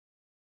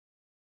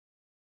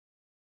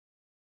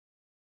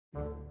The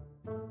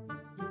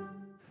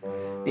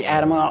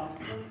Anatomage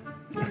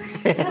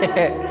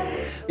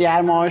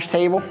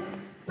Table.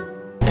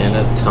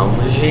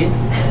 Anatomage?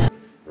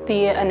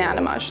 The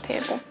Anatomage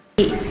Table.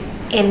 The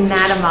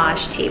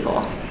Anatomage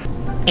Table.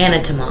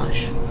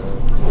 Anatomage.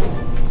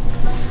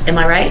 Am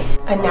I right?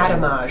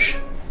 Anatomage.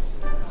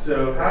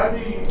 So how do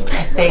you...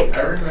 I think.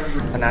 I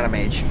remember...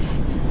 Anatomage.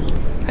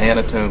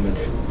 Anatomage.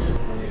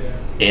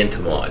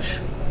 Entomage.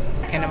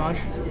 Anatomage.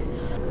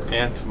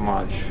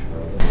 Entomage.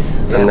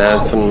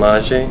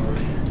 Anatomage.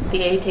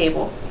 The A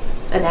table.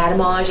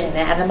 Anatomage,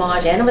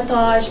 anatomage,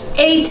 anatomage,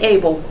 A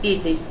table.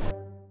 Easy.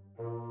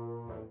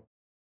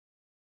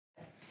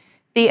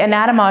 The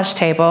Anatomage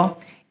Table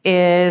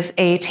is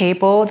a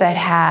table that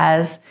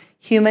has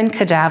human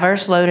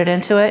cadavers loaded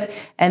into it,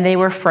 and they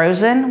were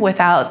frozen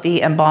without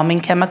the embalming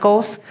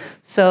chemicals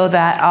so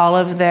that all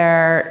of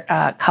their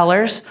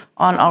colors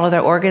on all of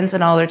their organs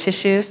and all their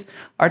tissues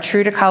are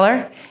true to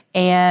color,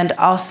 and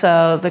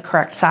also the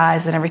correct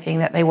size and everything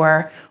that they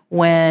were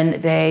when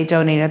they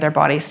donated their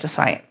bodies to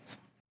science.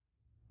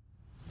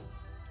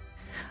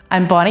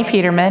 I'm Bonnie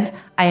Peterman.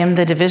 I am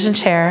the Division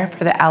Chair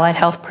for the Allied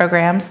Health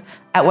Programs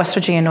at West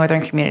Virginia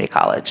Northern Community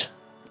College.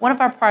 One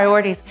of our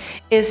priorities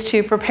is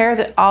to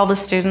prepare all the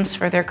students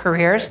for their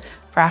careers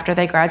for after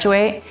they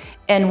graduate.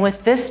 And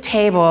with this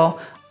table,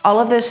 all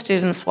of those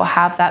students will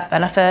have that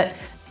benefit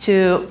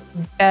to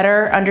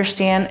better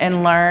understand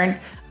and learn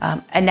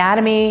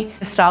anatomy,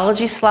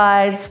 histology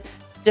slides,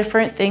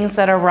 different things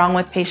that are wrong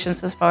with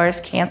patients as far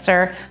as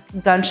cancer,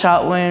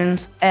 gunshot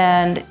wounds,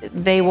 and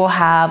they will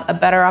have a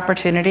better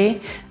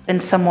opportunity than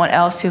someone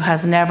else who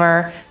has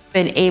never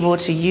been able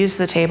to use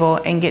the table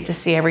and get to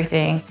see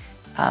everything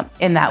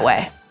in that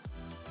way.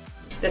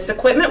 This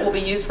equipment will be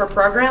used for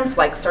programs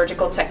like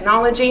surgical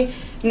technology,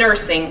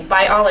 nursing,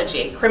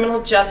 biology,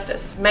 criminal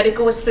justice,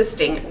 medical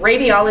assisting,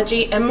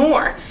 radiology, and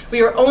more.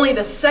 We are only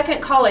the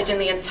second college in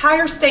the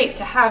entire state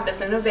to have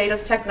this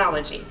innovative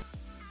technology.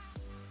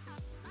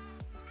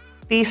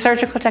 The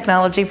surgical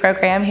technology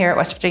program here at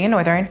West Virginia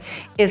Northern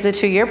is a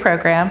 2-year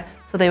program,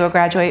 so they will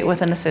graduate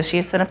with an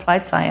associate's in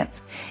applied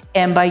science.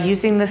 And by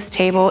using this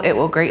table, it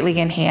will greatly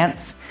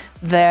enhance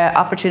the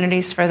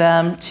opportunities for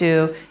them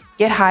to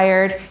get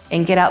hired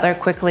and get out there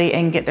quickly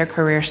and get their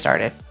career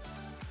started.